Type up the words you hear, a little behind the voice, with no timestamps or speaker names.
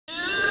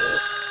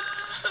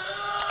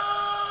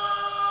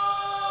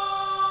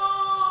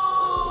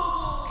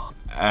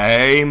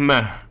Hey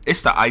man,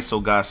 it's the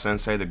ISO God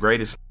Sensei, the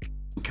greatest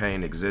 2K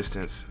in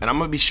existence, and I'm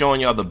gonna be showing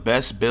y'all the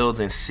best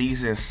builds in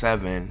Season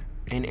 7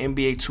 in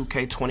NBA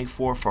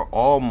 2K24 for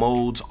all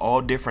modes,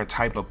 all different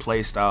type of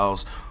play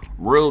styles,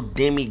 real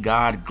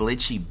demigod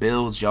glitchy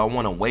builds. Y'all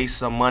want to waste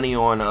some money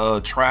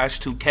on trash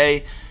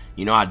 2K?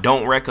 You know, I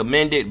don't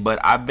recommend it, but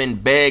I've been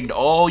begged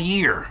all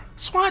year.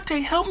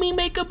 SwantE, help me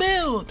make a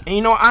build. And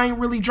you know, I ain't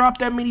really dropped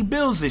that many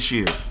builds this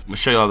year. I'm gonna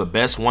show y'all the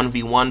best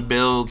 1v1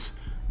 builds,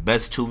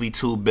 best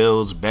 2v2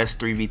 builds, best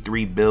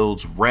 3v3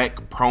 builds,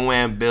 rec,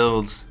 pro-am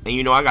builds. And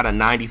you know, I got a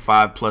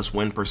 95+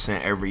 win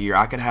percent every year.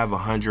 I could have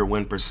 100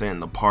 win percent in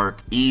the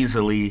park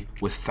easily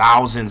with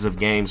thousands of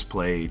games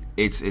played.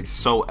 It's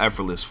so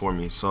effortless for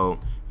me. So,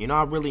 you know,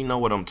 I really know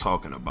what I'm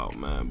talking about,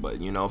 man.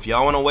 But, you know, if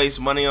y'all want to waste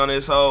money on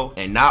this hoe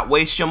and not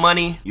waste your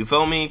money, you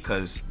feel me?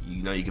 Because,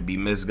 you know, you could be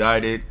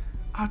misguided.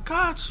 I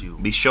got you.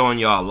 Be showing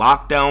y'all a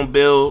lockdown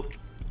build,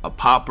 a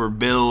popper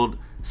build,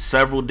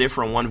 several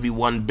different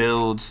 1v1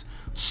 builds,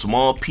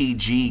 small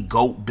PG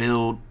GOAT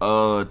build,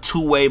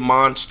 two-way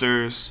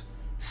monsters,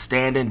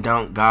 stand and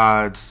dunk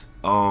gods,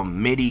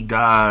 midi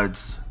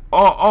gods,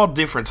 all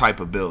different type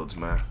of builds,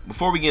 man.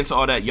 Before we get into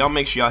all that, y'all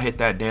make sure y'all hit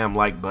that damn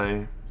like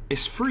button.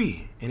 It's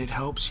free and it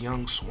helps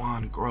young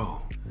Swan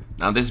grow.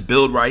 Now this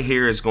build right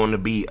here is going to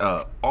be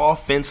a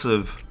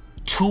offensive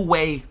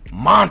two-way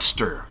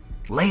monster,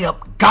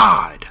 layup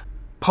god,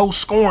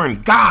 post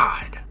scoring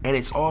god, and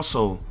it's a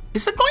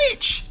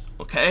glitch.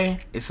 Okay,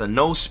 it's a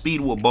no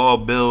speed with ball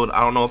build. I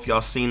don't know if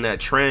y'all seen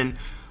that trend,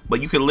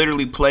 but you can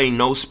literally play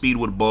no speed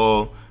with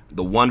ball,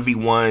 the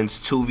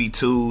 1v1s,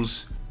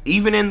 2v2s,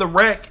 even in the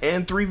rec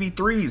and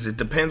 3v3s. It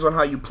depends on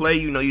how you play.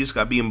 You know, you just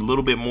gotta be a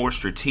little bit more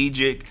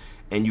strategic,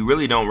 and you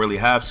really don't really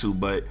have to,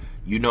 but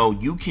you know,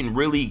 you can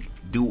really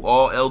do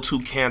all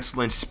L2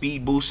 canceling,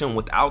 speed boosting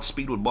without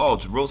speed with ball.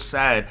 It's real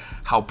sad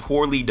how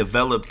poorly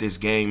developed this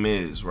game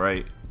is,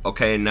 right?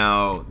 Okay,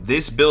 now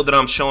this build that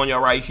I'm showing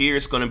y'all right here,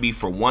 it's gonna be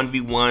for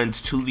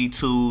 1v1s,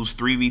 2v2s,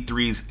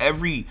 3v3s,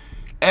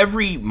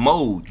 every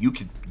mode you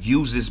could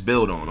use this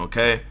build on,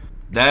 okay?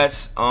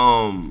 That's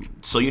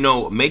so you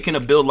know, making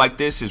a build like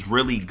this is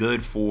really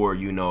good for,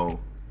 you know,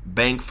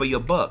 bang for your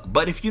buck.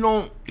 But if you're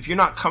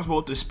not comfortable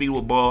with the speed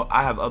with ball,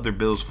 I have other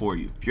builds for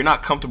you. If you're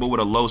not comfortable with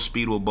a low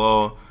speed with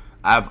ball,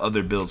 I have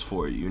other builds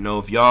for you. You know,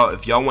 if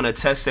y'all want to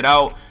test it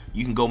out,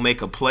 you can go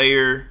make a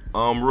player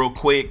real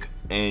quick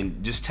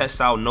and just test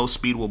out no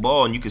speed with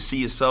ball, and you can see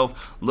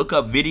yourself, look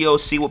up videos,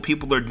 see what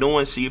people are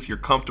doing, see if you're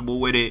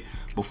comfortable with it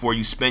before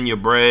you spend your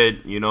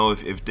bread, you know,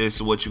 if this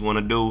is what you want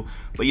to do.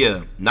 But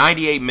yeah,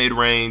 98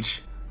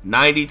 mid-range,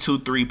 92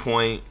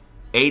 3-point,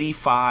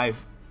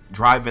 85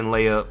 driving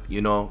layup,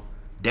 you know,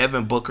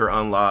 Devin Booker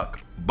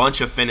unlock, bunch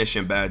of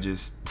finishing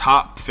badges,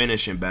 top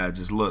finishing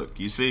badges. Look,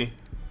 you see,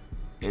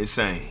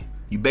 insane.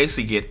 You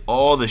basically get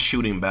all the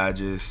shooting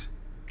badges,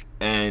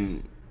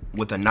 and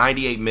with a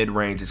 98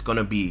 mid-range, it's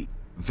gonna be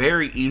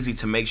very easy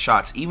to make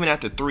shots even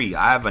at the 3.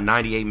 I have a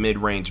 98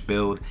 mid-range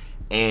build,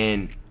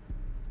 and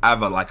I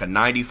have like a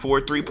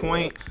 94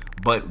 3-point,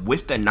 but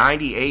with the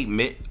 98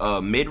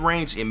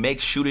 mid-range, it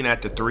makes shooting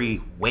at the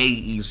 3 way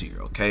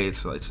easier. Okay,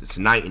 it's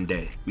night and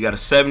day. We got a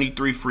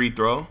 73 free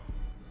throw.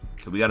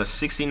 We got a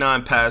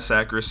 69 pass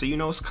accuracy. You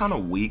know, it's kind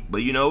of weak,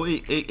 but you know,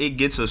 it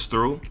gets us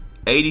through.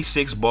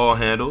 86 ball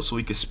handle, so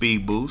we can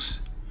speed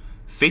boost.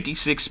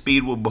 56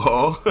 speed with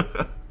ball.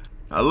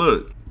 Now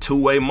look,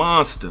 two-way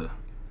monster.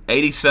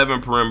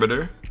 87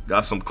 perimeter.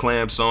 Got some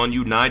clamps on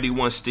you.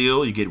 91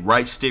 steal. You get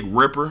right stick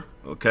ripper.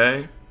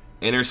 Okay.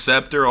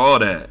 Interceptor, all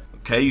that.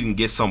 Okay, you can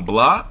get some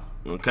block.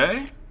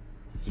 Okay.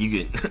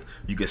 You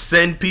can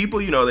send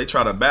people. You know, they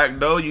try to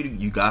backdoor you.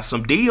 You got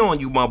some D on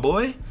you, my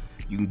boy.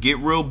 You can get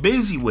real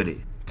busy with it.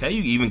 Okay,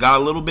 you even got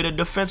a little bit of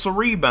defensive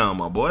rebound,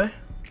 my boy.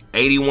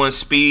 81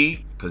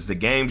 speed, because the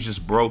game's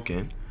just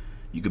broken.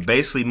 You can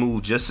basically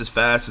move just as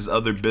fast as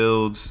other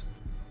builds.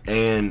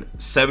 And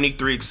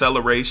 73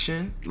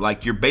 acceleration,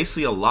 like you're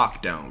basically a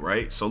lockdown,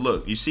 right? So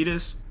look, you see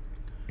this?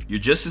 You're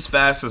just as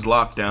fast as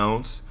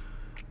lockdowns.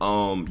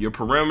 Your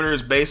perimeter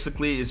is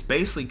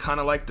basically kind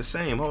of like the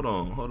same. Hold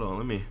on,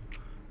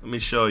 let me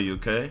show you,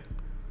 okay?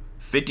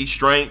 50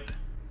 strength,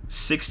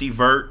 60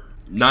 vert,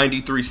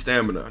 93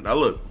 stamina. Now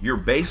look, you're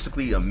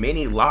basically a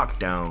mini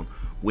lockdown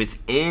with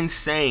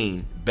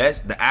insane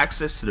the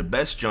access to the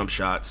best jump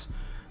shots,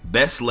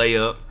 best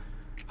layup,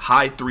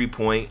 high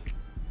 3-point,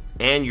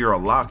 and you're a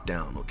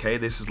lockdown. Okay,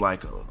 this is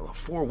like a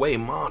four-way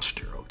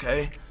monster.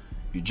 Okay,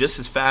 you're just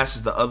as fast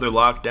as the other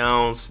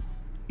lockdowns.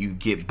 You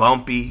get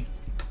bumpy.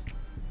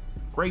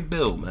 Great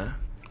build, man.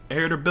 I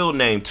hear the build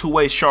name,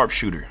 two-way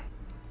sharpshooter.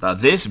 Now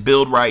this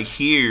build right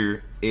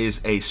here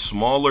is a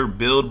smaller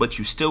build, but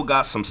you still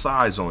got some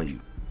size on you.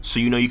 So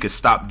you know you can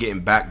stop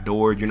getting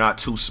backdoored. You're not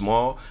too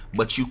small,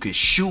 but you can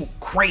shoot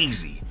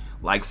crazy.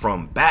 Like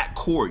from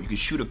backcourt, you can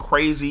shoot a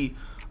crazy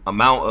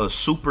amount of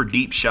super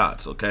deep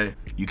shots. Okay,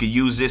 you can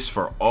use this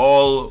for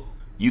all.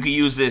 You can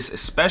use this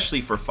especially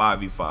for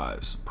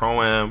 5v5s,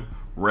 pro-am,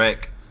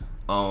 rec,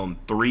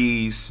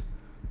 3s,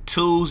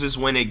 2s is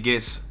when it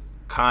gets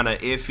kind of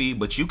iffy,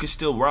 but you can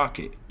still rock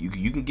it. You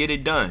can get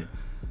it done.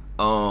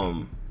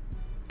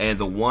 And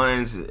the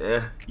ones,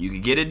 you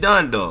can get it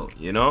done though,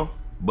 you know.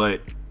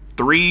 But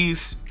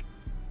 3s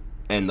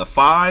and the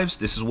 5s,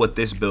 this is what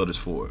this build is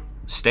for.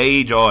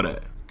 Stage, all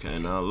that. Okay,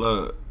 now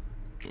look.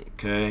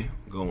 Okay,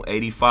 going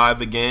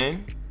 85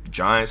 again.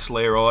 Giant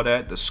Slayer, all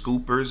that. The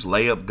scoopers,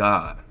 layup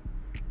god,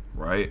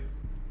 right?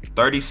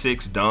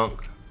 36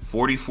 dunk,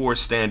 44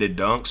 standard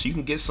dunks. So you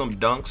can get some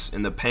dunks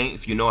in the paint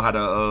if you know how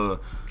to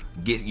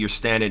get your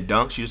standard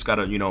dunks. You just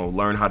gotta, you know,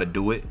 learn how to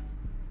do it.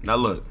 Now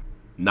look,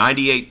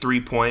 98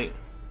 3-point,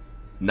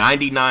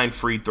 99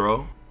 free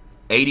throw,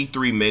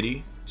 83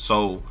 midi.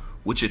 So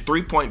with your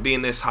 3-point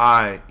being this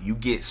high, you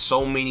get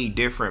so many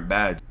different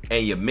badges.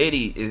 And your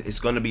midi is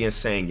going to be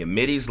insane. Your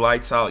midi's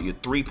lights out, your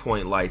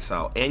 3-point lights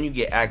out, and you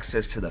get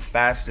access to the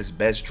fastest,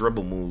 best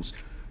dribble moves.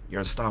 You're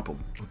unstoppable,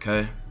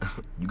 okay?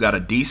 You got a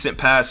decent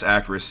pass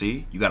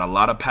accuracy. You got a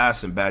lot of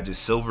passing badges,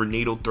 silver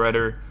needle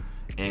threader,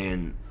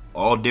 and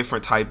all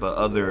different type of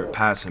other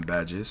passing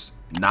badges.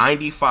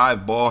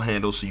 95 ball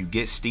handle, so you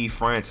get Steve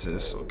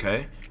Francis,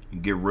 okay? You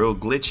get real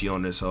glitchy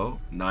on this hoe.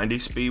 90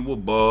 speed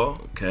with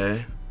ball,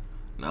 okay?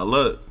 Now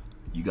look,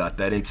 you got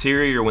that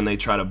interior. When they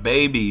try to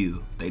baby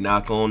you, they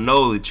not gonna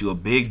know that you a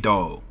big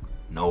dog.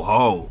 No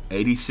ho.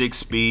 86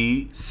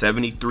 speed,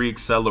 73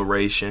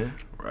 acceleration,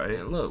 right?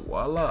 And look,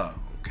 voila,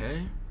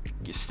 okay?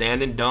 Your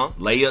standing dunk,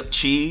 layup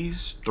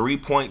cheese,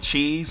 3-point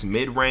cheese,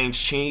 mid-range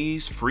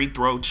cheese, free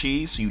throw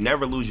cheese, so you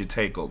never lose your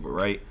takeover,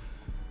 right?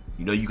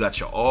 You know, you got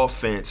your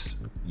offense,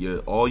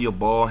 all your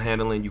ball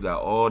handling, you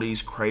got all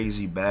these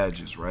crazy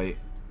badges, right?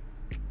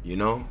 You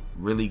know,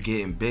 really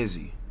getting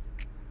busy.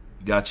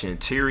 You got your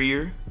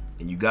interior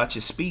and you got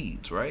your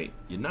speeds, right?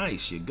 You're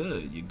nice, you're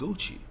good, you're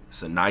Gucci.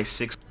 It's a nice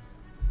 6.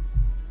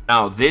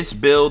 Now, this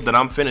build that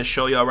I'm finna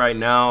show y'all right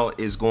now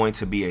is going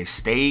to be a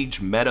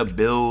stage meta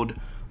build.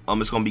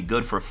 It's gonna be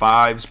good for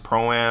 5s,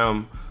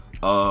 pro-am,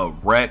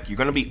 rec. You're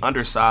gonna be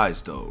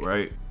undersized though,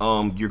 right?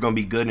 You're gonna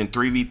be good in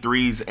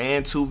 3v3s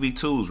and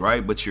 2v2s,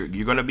 right? But you're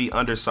gonna be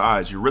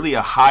undersized. You're really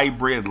a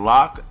hybrid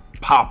lock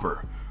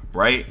popper,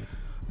 right?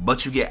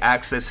 But you get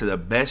access to the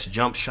best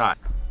jump shot.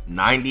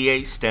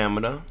 98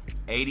 stamina,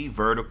 80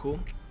 vertical,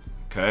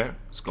 okay?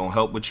 It's gonna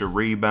help with your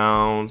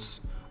rebounds,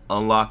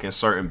 unlocking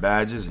certain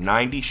badges.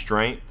 90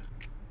 strength,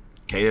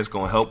 okay? It's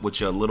gonna help with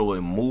your little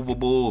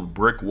immovable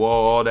brick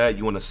wall, all that.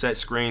 You want to set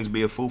screens,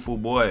 be a foo-foo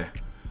boy.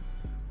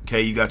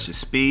 Okay, you got your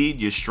speed,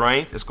 your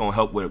strength. It's gonna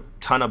help with a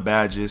ton of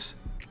badges.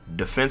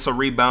 Defensive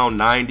rebound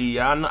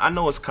 90. I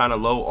know it's kind of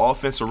low.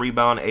 Offensive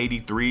rebound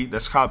 83.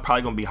 That's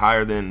probably gonna be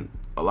higher than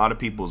a lot of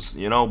people's,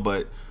 you know,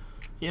 but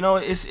you know,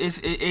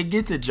 it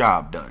get the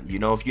job done. You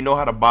know, if you know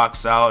how to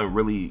box out and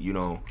really, you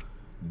know,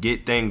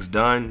 get things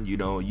done, you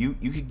know, you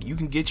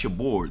can get your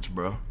boards,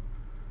 bro.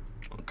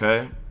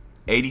 Okay,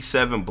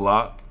 87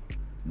 block,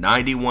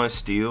 91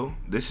 steal.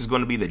 This is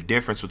going to be the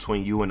difference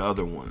between you and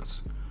other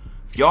ones.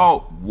 If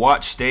y'all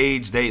watch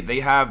stage,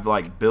 they have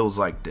like builds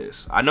like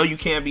this. I know you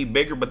can't be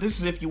bigger, but this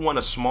is if you want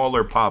a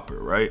smaller popper,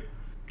 right?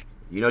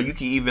 You know, you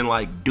can even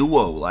like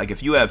duo. Like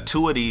if you have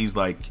 2 of these,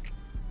 like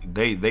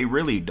they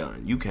really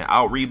done. You can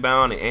out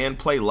rebound and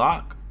play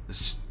lock.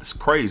 It's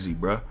crazy,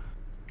 bro.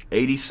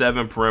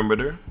 87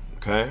 perimeter,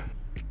 okay?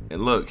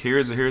 And look,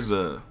 here's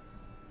a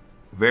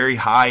very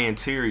high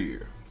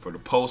interior for the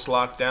post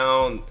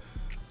lockdown.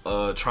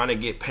 Trying to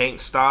get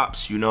paint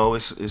stops, you know,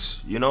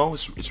 it's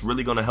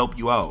really gonna help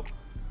you out.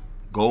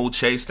 Goal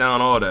chase down,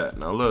 all that.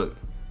 Now look,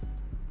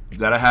 you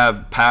gotta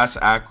have pass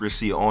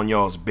accuracy on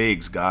y'all's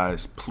bigs,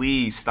 guys.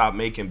 Please stop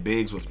making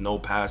bigs with no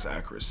pass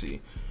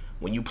accuracy.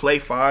 When you play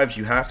 5s,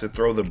 you have to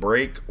throw the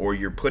break or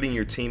you're putting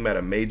your team at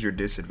a major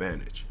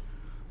disadvantage.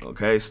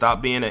 Okay,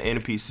 stop being an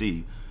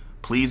NPC.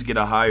 Please get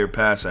a higher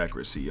pass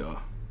accuracy, y'all.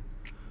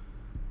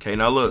 Okay,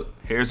 now look,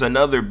 here's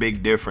another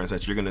big difference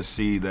that you're gonna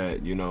see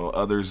that, you know,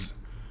 others,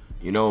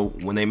 you know,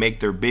 when they make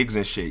their bigs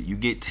and shit, you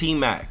get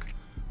T-Mac,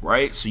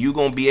 right? So you're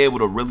gonna be able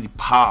to really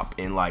pop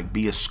and like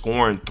be a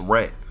scoring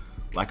threat,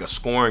 like a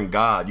scoring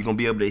god. You're gonna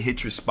be able to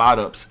hit your spot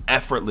ups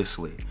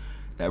effortlessly.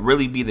 That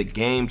really be the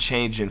game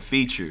changing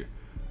feature.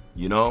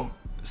 You know,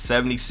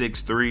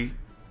 76 3,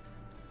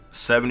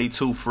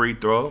 72 free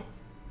throw,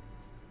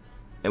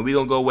 and we're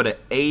gonna go with an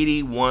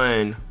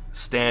 81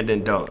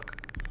 standing dunk,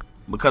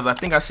 because I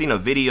think I seen a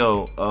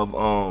video of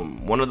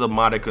one of the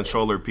modded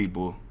controller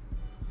people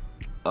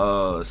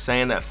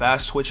saying that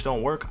fast twitch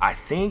don't work, I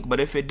think. But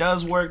if it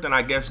does work, then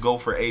I guess go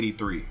for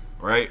 83,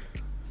 right?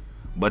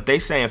 But they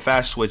saying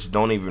fast twitch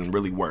don't even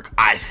really work,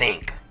 I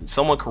think.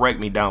 Someone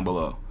correct me down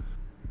below.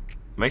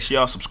 Make sure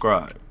y'all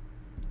subscribe.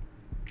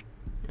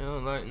 You know,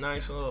 like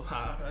nice little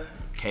pop.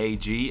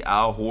 KG,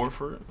 Al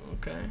Horford,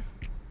 okay.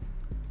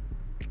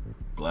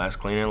 Glass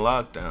cleaning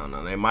lockdown.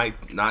 Now they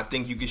might not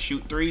think you can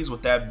shoot 3s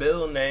with that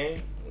build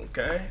name,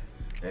 okay.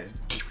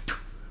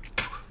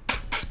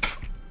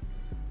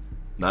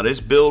 Now this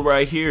build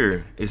right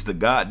here is the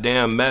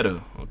goddamn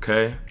meta,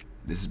 okay.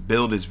 This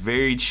build is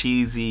very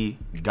cheesy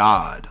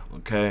god,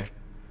 okay.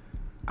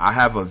 I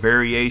have a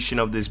variation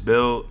of this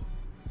build,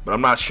 but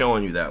I'm not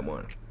showing you that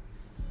one.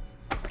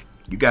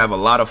 You can have a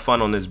lot of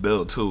fun on this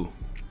build too.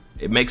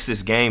 It makes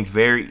this game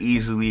very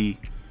easily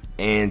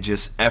and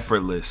just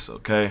effortless,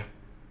 okay?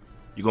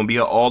 You're gonna be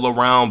an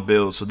all-around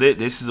build. So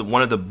this is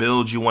one of the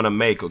builds you want to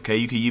make, okay?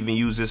 You can even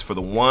use this for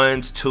the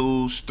 1s,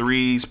 2s,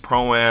 3s,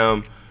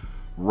 pro-am,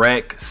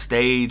 rec,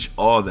 stage,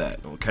 all that,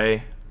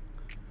 okay?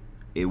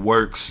 It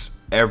works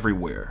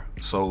everywhere.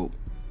 So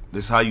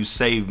this is how you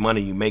save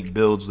money. You make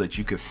builds that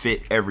you could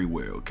fit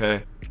everywhere,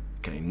 okay?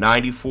 Okay,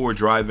 94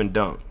 drive and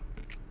dunk,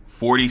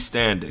 40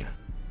 standing.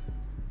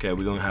 Okay,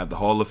 we're gonna have the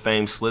Hall of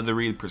Fame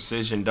slithery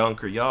precision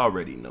dunker. Y'all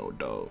already know,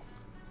 dog.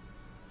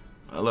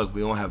 Now look,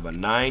 we're gonna have a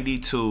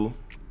 92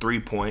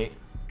 3-point,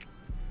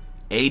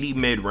 80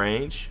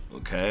 mid-range,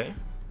 okay?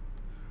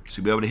 So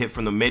you'll be able to hit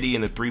from the midi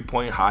and the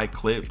 3-point, high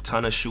clip,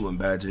 ton of shooting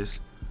badges.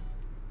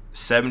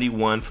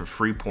 71 for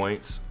free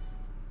points.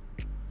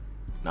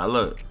 Now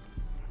look,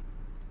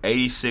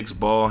 86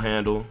 ball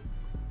handle,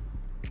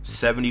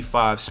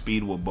 75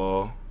 speed with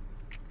ball.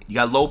 You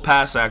got low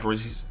pass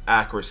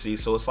accuracy,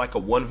 so it's like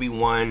a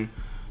 1v1.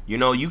 You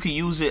know, you can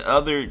use it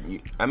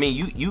I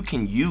mean, you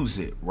can use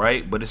it,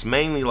 right? But it's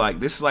mainly like,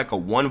 this is like a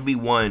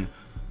 1v1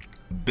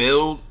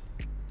 build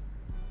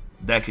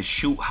that could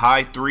shoot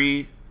high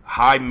 3,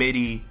 high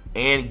midi,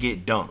 and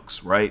get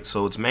dunks, right?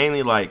 So it's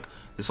mainly like,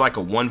 it's like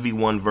a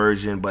 1v1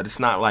 version, but it's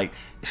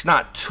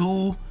not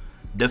too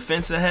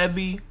defensive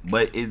heavy,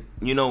 but it,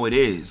 you know, it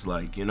is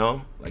like, you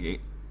know, like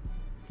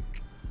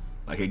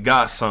it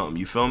got something,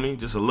 you feel me?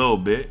 Just a little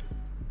bit.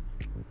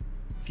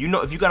 If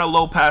you got a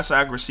low pass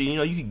accuracy, you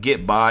know, you could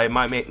get by. It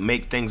might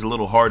make things a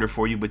little harder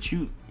for you, but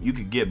you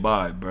could get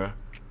by, bruh.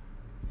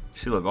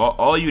 See, look,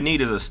 all you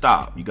need is a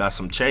stop. You got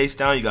some chase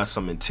down, you got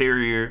some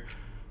interior,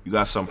 you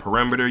got some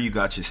perimeter, you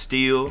got your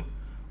steal.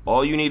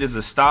 All you need is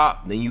a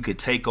stop, then you could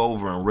take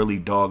over and really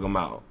dog them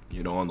out,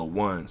 you know, on the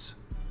 1s.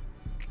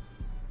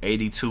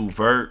 82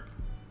 vert,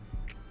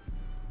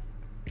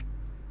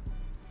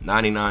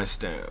 99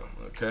 stem,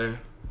 okay?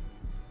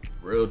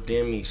 Real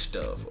demi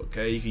stuff,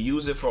 okay? You can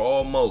use it for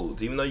all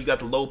modes, even though you got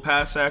the low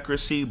pass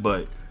accuracy,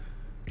 but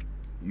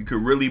you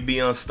could really be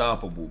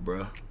unstoppable,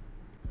 bro.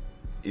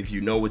 If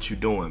you know what you're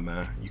doing,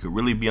 man. You could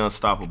really be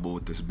unstoppable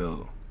with this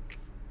build.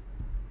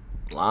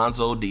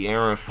 Lonzo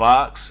De'Aaron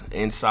Fox,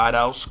 inside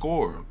out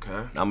score,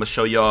 okay? Now I'm gonna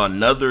show y'all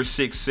another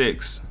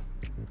 6'6".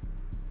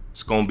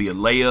 It's gonna be a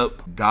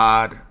layup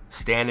god,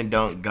 standing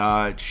dunk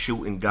god,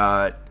 shooting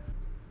god,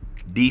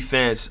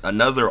 defense,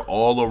 another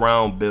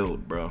all-around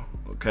build, bro,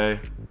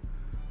 okay?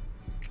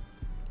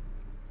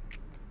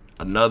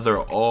 Another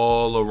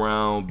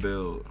all-around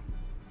build.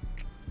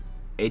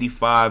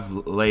 85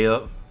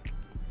 layup,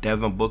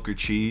 Devin Booker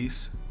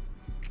cheese,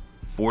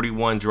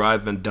 41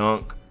 drive and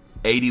dunk,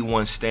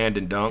 81 stand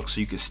and dunk,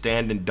 so you can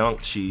stand and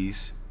dunk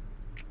cheese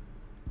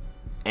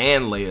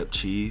and layup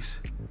cheese.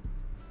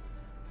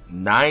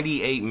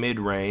 98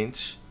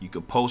 mid-range, you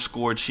could post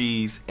score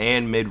cheese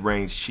and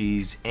mid-range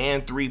cheese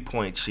and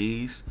 3-point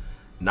cheese.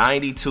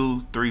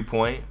 92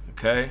 3-point,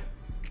 okay?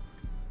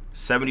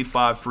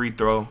 75 free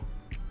throw,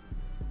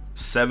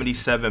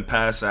 77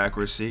 pass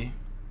accuracy,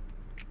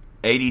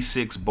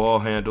 86 ball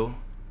handle,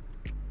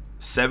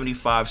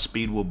 75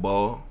 speed with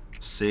ball,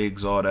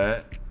 sigs, all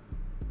that.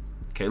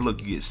 Okay,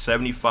 look, you get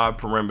 75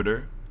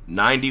 perimeter,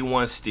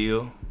 91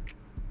 steal.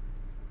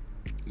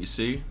 You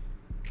see?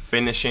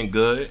 Finishing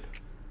good.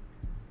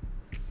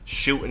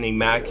 Shooting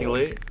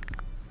immaculate.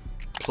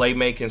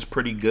 Playmaking's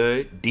pretty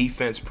good.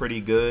 Defense pretty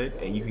good.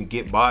 And you can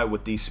get by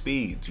with these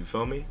speeds, you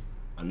feel me?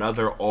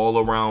 Another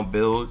all-around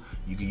build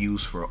you can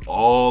use for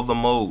all the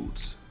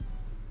modes.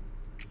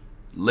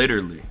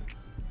 Literally.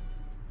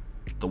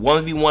 The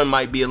 1v1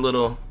 might be a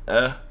little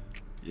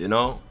you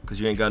know, because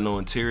you ain't got no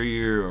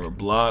interior or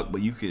block,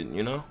 but you can,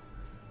 you know,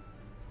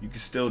 you can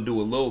still do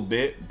a little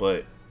bit,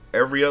 but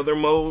every other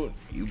mode,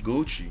 you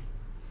Gucci.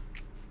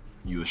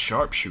 You a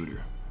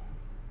sharpshooter.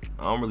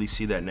 I don't really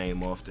see that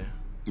name often.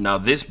 Now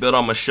this build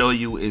I'm gonna show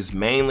you is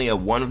mainly a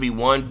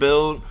 1v1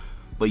 build,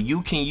 but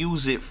you can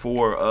use it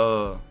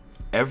for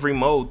every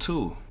mode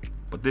too.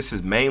 But this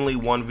is mainly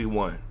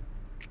 1v1.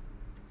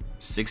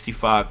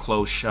 65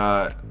 close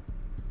shot,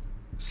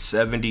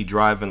 70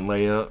 drive and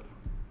layup,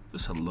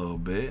 just a little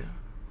bit.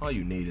 All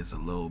you need is a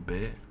little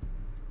bit.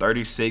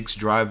 36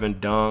 drive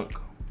and dunk,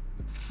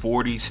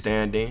 40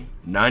 standing,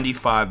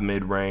 95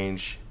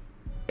 mid-range,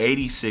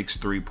 86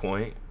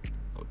 3-point,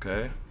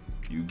 okay?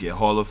 You get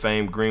Hall of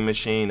Fame green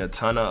machine, a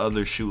ton of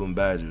other shooting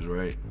badges,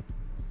 right?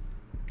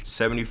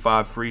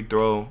 75 free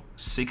throw,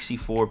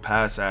 64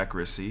 pass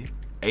accuracy,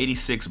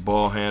 86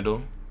 ball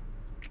handle.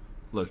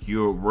 Look,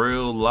 you're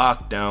real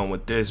lockdown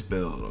with this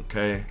build,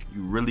 okay?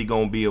 You really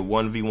gonna be a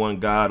 1v1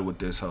 god with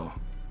this hoe.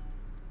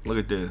 Look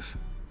at this.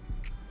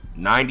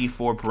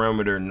 94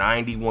 perimeter,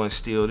 91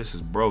 steal. This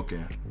is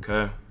broken,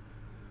 okay?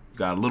 You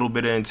got a little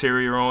bit of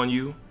interior on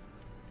you.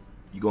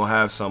 You gonna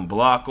have some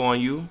block on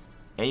you.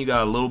 And you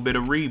got a little bit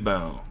of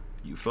rebound.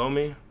 You feel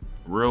me?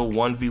 Real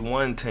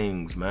 1v1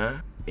 things,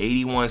 man.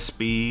 81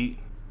 speed,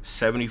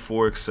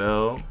 74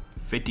 excel,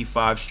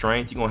 55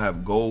 strength. You're gonna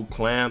have gold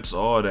clamps,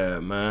 all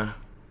that, man.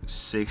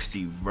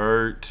 60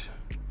 vert.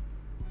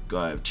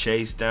 Gonna have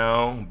chase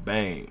down,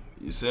 bang.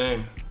 You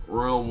see?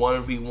 Real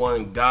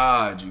 1v1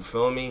 god, you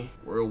feel me?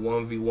 Real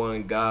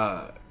 1v1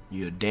 god.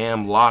 You a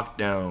damn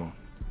lockdown.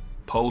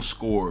 Post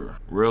scorer.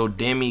 Real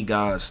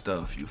demigod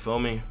stuff, you feel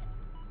me?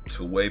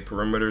 Two-way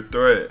perimeter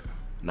threat.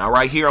 Now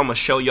right here, I'm gonna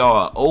show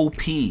y'all an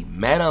OP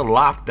meta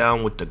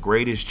lockdown with the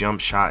greatest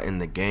jump shot in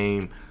the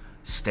game.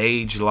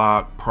 Stage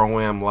lock,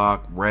 pro-am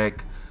lock,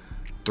 rec,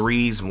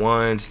 3s,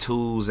 1s,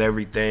 2s,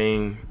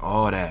 everything.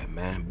 All that,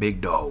 man.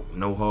 Big dog,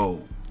 no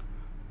hold.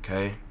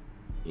 Okay?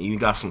 And you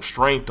got some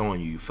strength on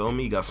you, you feel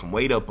me? You got some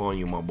weight up on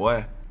you, my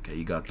boy. Okay,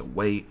 you got the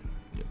weight.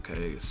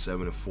 Okay,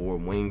 7'4"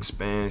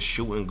 wingspan,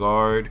 shooting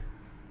guard.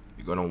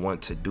 You're gonna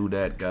want to do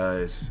that,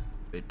 guys.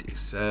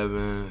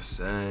 57,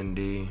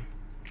 70.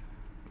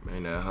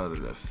 Bring that HUD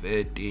to the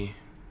 50.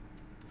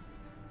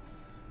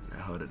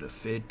 That HUD to the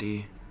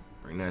 50.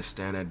 Bring that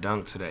standing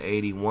dunk to the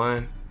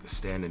 81.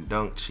 Standing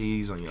dunk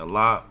cheese on your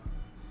lock.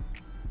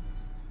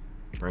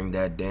 Bring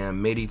that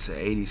damn midi to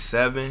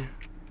 87.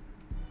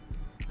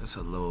 That's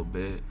a little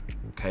bit.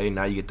 Okay,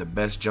 now you get the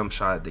best jump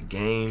shot of the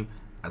game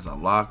as a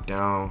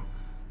lockdown.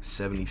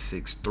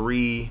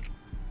 76-3.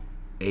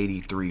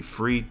 83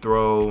 free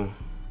throw.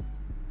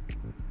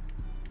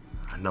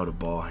 I know the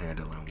ball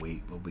handling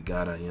weak, but we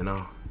gotta, you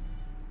know,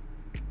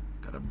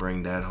 gotta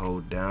bring that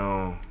hoe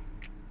down.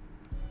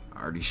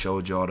 I already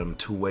showed y'all them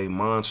two-way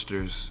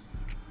monsters.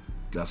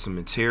 Got some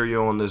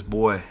material on this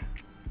boy.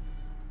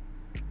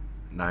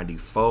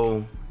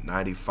 94,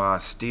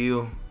 95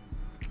 steal.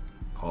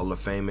 Hall of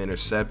Fame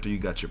interceptor. You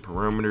got your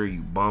perimeter,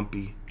 you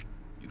bumpy.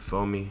 You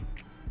feel me?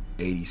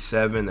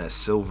 87, that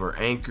silver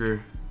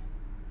anchor.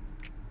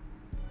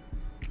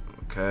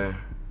 Okay.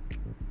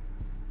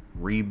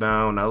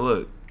 Rebound. Now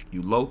look,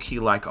 you low-key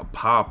like a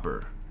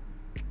popper.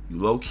 You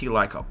low-key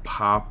like a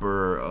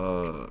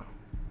popper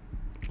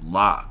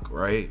lock,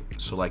 right?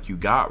 So like you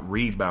got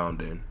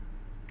rebounding.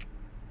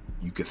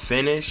 You could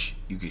finish,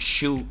 you could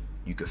shoot,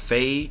 you could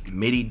fade,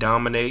 midi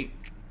dominate.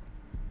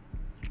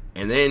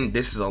 And then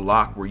this is a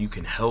lock where you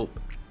can help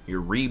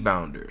your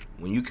rebounder.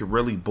 When you can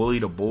really bully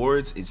the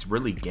boards, it's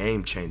really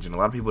game changing. A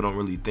lot of people don't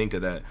really think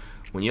of that.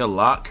 When your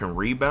lock can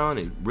rebound,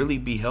 it really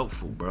be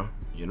helpful, bro,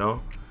 you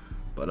know?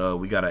 But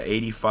we got an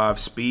 85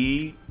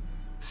 speed,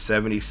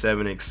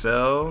 77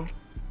 excel,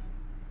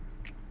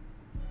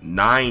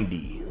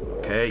 90,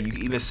 okay? You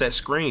can even set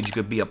screens. You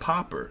could be a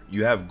popper.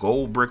 You have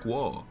gold brick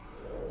wall.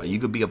 You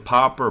could be a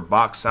popper,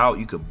 box out.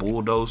 You could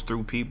bulldoze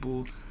through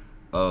people.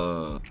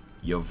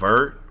 Your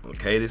vert,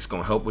 okay? This is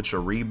going to help with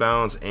your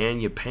rebounds and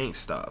your paint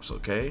stops,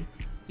 okay?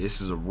 This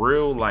is a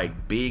real,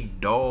 like, big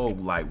dog,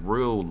 like,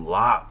 real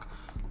lock.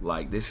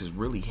 Like, this is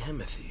really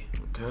Himothy,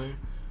 okay?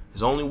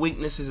 His only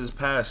weakness is his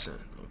passing,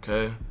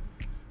 okay?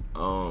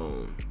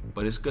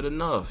 But it's good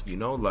enough, you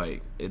know?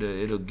 Like,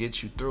 it'll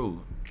get you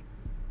through.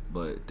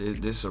 But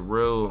this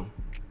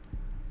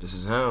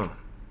is him.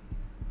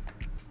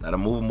 That a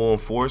movable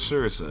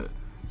enforcer, it's a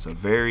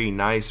very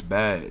nice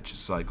badge.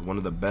 It's like one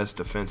of the best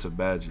defensive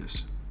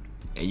badges.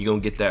 And you're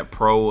gonna get that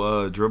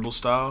pro dribble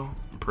style,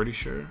 I'm pretty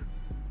sure.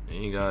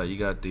 And you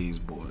got these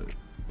boys.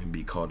 And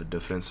be called a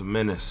defensive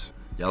menace.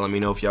 Y'all let me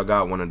know if y'all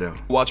got one of them.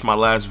 Watch my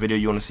last video,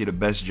 you wanna see the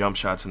best jump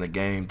shots in the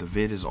game. The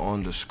vid is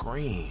on the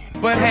screen.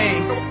 But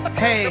hey,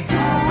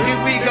 here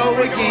we go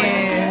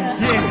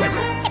again.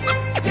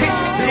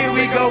 Yeah. Here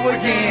we go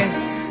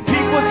again.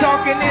 People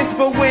talking this,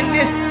 but when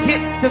this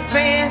hit the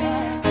fan,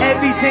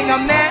 everything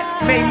I'm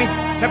at made me.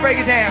 Now break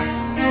it down.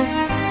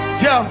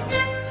 Yo,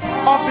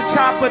 off the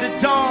top of the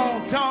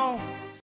dome.